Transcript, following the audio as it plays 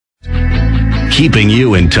keeping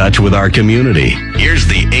you in touch with our community. Here's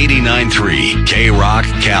the 89.3 K-Rock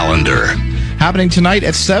calendar. Happening tonight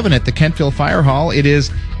at 7 at the Kentville Fire Hall. It is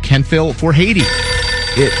Kentville for Haiti.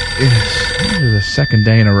 It is the second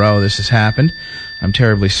day in a row this has happened. I'm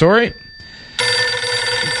terribly sorry.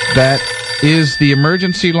 That is the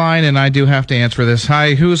emergency line, and I do have to answer this.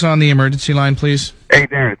 Hi, who's on the emergency line, please? Hey,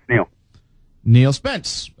 Darrin, it's Neil. Neil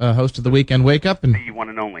Spence, host of the Weekend Wake Up. And The one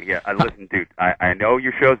and only. Yeah, listen, dude, I know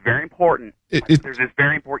your show's very important. There's this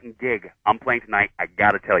very important gig I'm playing tonight I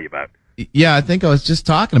got to tell you about. Yeah, I think I was just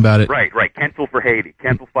talking about it. Right. Kentville for Haiti.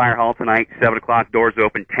 Kentville Fire Hall tonight, 7 o'clock, doors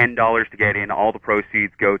open, $10 to get in. All the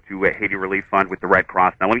proceeds go to Haiti Relief Fund with the Red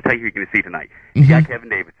Cross. Now, let me tell you who you're going to see tonight. You got Kevin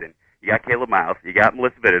Davidson. You got Caleb Miles. You got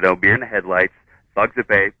Melissa Vitito, Beer in the Headlights, Thugs at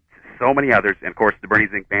Bay, so many others. And, of course, the Bernie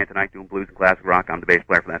Zinck Band tonight doing blues and classic rock. I'm the bass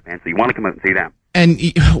player for that band, so you want to come out and see them. And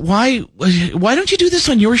why don't you do this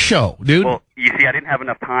on your show, dude? Well, you see, I didn't have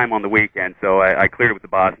enough time on the weekend, so I cleared it with the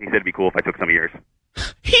boss, and he said it'd be cool if I took some of yours.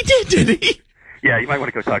 He did he? Yeah, you might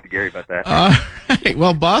want to go talk to Gary about that. All right.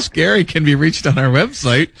 Well, Boss Gary can be reached on our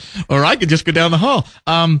website, or I could just go down the hall.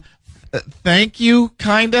 Thank you,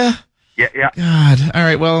 kinda. Yeah. God. All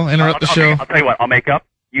right. Well, interrupt the show. I'll tell you what. I'll make up.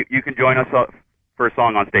 You can join us for a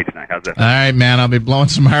song on stage tonight. How's that? All right, man. I'll be blowing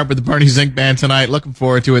some harp with the Bernie Zinck Band tonight. Looking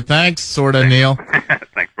forward to it. Thanks, sorta, Neil.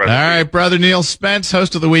 Thanks, brother. All right, brother Neil Spence,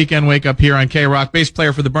 host of the Weekend Wake Up here on K-Rock, bass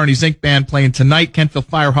player for the Bernie Zinck Band, playing tonight. Kentville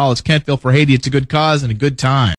Fire Hall. It's Kentville for Haiti. It's a good cause and a good time.